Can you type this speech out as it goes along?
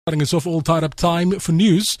Starting us off all tied up time for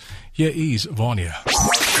news. Here is Vanya.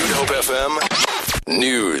 Good Hope FM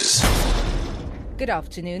News. Good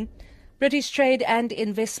afternoon. British Trade and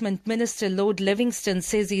Investment Minister Lord Livingstone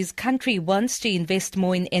says his country wants to invest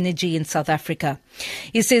more in energy in South Africa.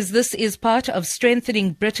 He says this is part of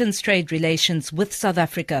strengthening Britain's trade relations with South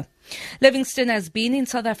Africa. Livingstone has been in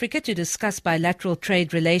South Africa to discuss bilateral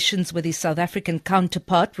trade relations with his South African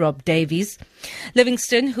counterpart, Rob Davies.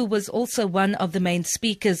 Livingstone, who was also one of the main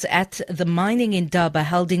speakers at the mining indaba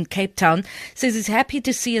held in Cape Town, says he's happy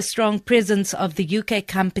to see a strong presence of the UK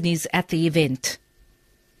companies at the event.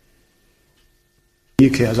 The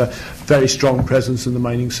UK has a very strong presence in the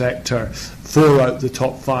mining sector. 4 out of the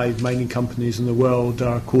top 5 mining companies in the world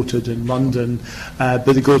are quoted in London,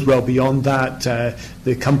 but it goes well beyond that.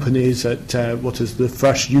 The companies at what is the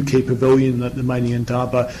first UK pavilion at the mining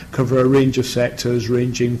indaba cover a range of sectors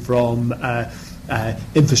ranging from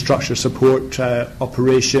infrastructure support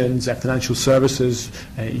operations, financial services,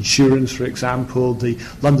 insurance, for example. The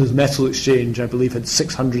London's Metal Exchange, I believe, had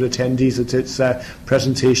 600 attendees at its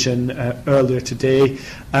presentation earlier today.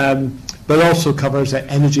 But also covers the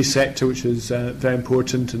energy sector, which is very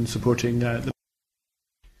important in supporting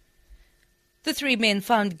The 3 men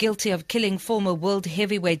found guilty of killing former world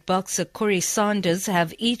heavyweight boxer Corey Sanders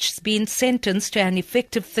have each been sentenced to an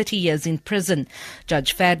effective 30 years in prison.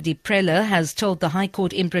 Judge Ferdi Preller has told the High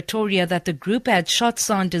Court in Pretoria that the group had shot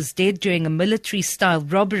Sanders dead during a military-style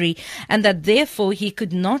robbery and that therefore he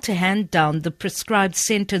could not hand down the prescribed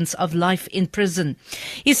sentence of life in prison.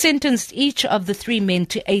 He sentenced each of the 3 men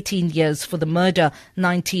to 18 years for the murder,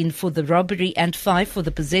 19 for the robbery and 5 for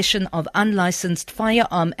the possession of unlicensed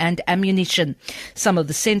firearm and ammunition. Some of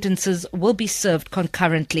the sentences will be served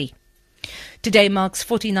concurrently. Today marks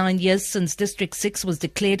 49 years since District 6 was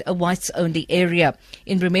declared a whites-only area.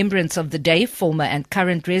 In remembrance of the day, former and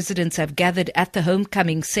current residents have gathered at the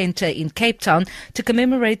Homecoming Centre in Cape Town to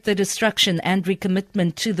commemorate the destruction and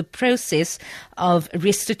recommitment to the process of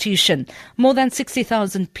restitution. More than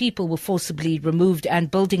 60,000 people were forcibly removed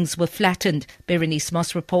and buildings were flattened. Berenice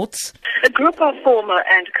Moss reports. A group of former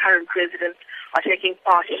and current residents are taking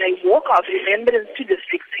part in a walk of remembrance to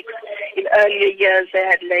District 6. In earlier years, they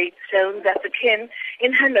had laid stones at the Ken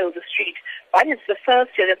in Hanover Street, but it's the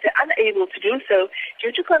first year that they're unable to do so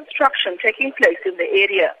due to construction taking place in the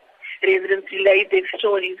area. Residents relayed their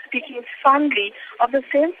stories, speaking fondly of the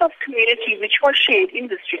sense of community which was shared in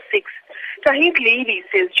District 6. Tahid Levy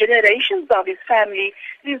says generations of his family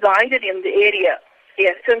resided in the area. He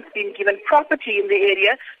has since been given property in the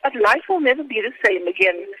area, but life will never be the same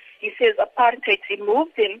again. He says apartheid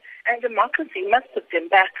removed them and democracy must put them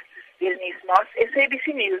back. Berenice Moss,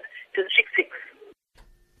 SABC News, District 6.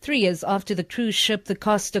 3 years after the cruise ship the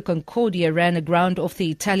Costa Concordia ran aground off the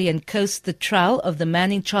Italian coast, the trial of the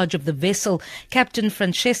man in charge of the vessel, Captain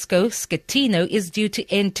Francesco Schettino, is due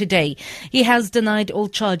to end today. He has denied all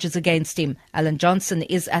charges against him. Alan Johnson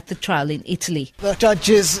is at the trial in Italy. The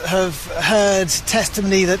judges have heard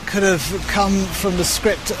testimony that could have come from the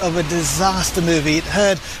script of a disaster movie. It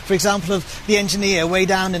heard, for example, of the engineer way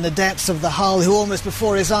down in the depths of the hull who almost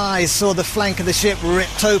before his eyes saw the flank of the ship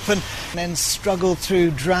ripped open and then struggled through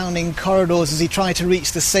drowning corridors as he tried to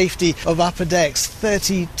reach the safety of upper decks.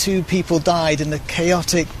 32 people died in the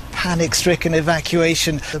chaotic, panic-stricken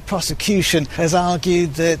evacuation. The prosecution has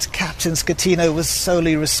argued that Captain Schettino was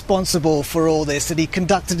solely responsible for all this, that he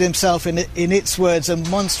conducted himself in its words, a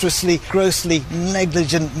monstrously, grossly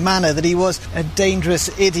negligent manner, that he was a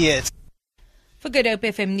dangerous idiot. For Good Hope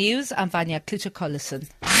FM News, I'm Vanya Kluter-Collison.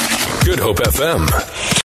 Good Hope FM.